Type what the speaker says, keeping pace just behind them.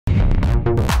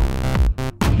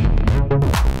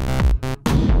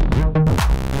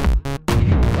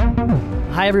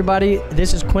Hi everybody,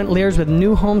 this is Quint Lears with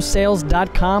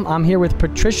newhomesales.com. I'm here with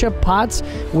Patricia POTTS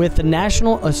with the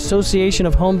National Association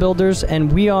of Home Builders,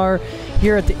 and we are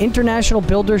here at the International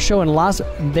Builder Show in Las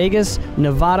Vegas,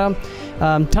 Nevada.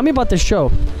 Tell me about this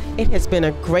show. It has been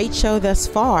a great show thus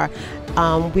far.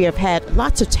 We have had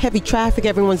lots of heavy traffic.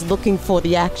 Everyone's looking for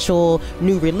the actual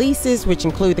new releases, which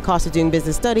include the Cost of Doing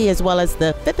Business study, as well as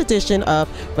the 5th edition of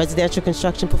Residential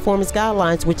Construction Performance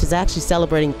Guidelines, which is actually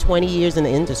celebrating 20 years in the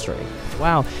industry.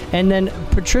 Wow. And then,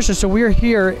 Patricia, so we're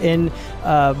here in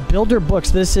Builder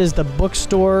Books. This is the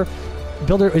bookstore.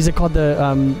 Builder, is it called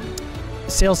the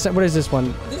sales? What is this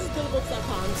one? This is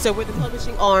builderbooks.com. So we're the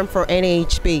publishing arm for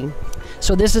NAHB.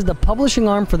 So this is the publishing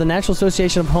arm for the National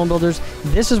Association of Home Builders.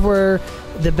 This is where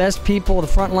the best people, the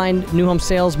frontline new home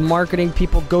sales, marketing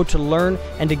people go to learn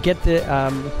and to get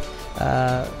the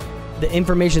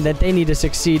information that they need to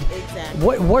succeed.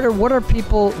 Exactly. What are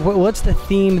people? What's the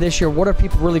theme this year? What are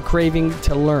people really craving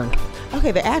to learn?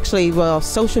 Okay,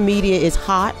 social media is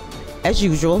hot as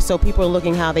usual. So people are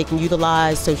looking how they can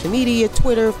utilize social media,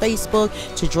 Twitter, Facebook,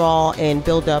 to draw and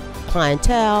build up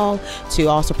clientele, to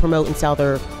also promote and sell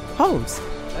their homes.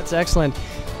 That's excellent.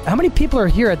 How many people are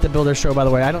here at the Builder Show, by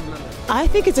the way? I don't know. I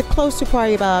think it's close to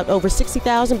probably about over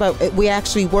 60,000, but we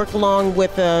actually work along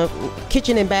with the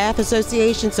Kitchen and Bath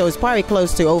Association, so it's probably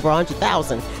close to over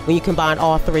 100,000 when you combine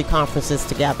all three conferences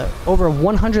together. Over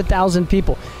 100,000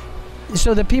 people.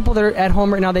 So the people that are at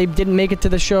home right now, they didn't make it to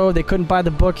the show, they couldn't buy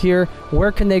the book here.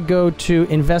 Where can they go to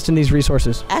invest in these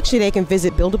resources? Actually, they can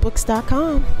visit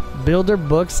builderbooks.com.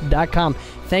 Builderbooks.com.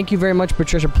 Thank you very much,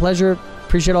 Patricia. Pleasure.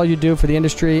 Appreciate all you do for the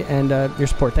industry and your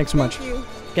support. Thanks so much. Thank you.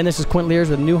 Again, this is Quint Lears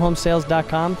with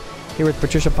newhomesales.com here with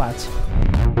Patricia POTTS.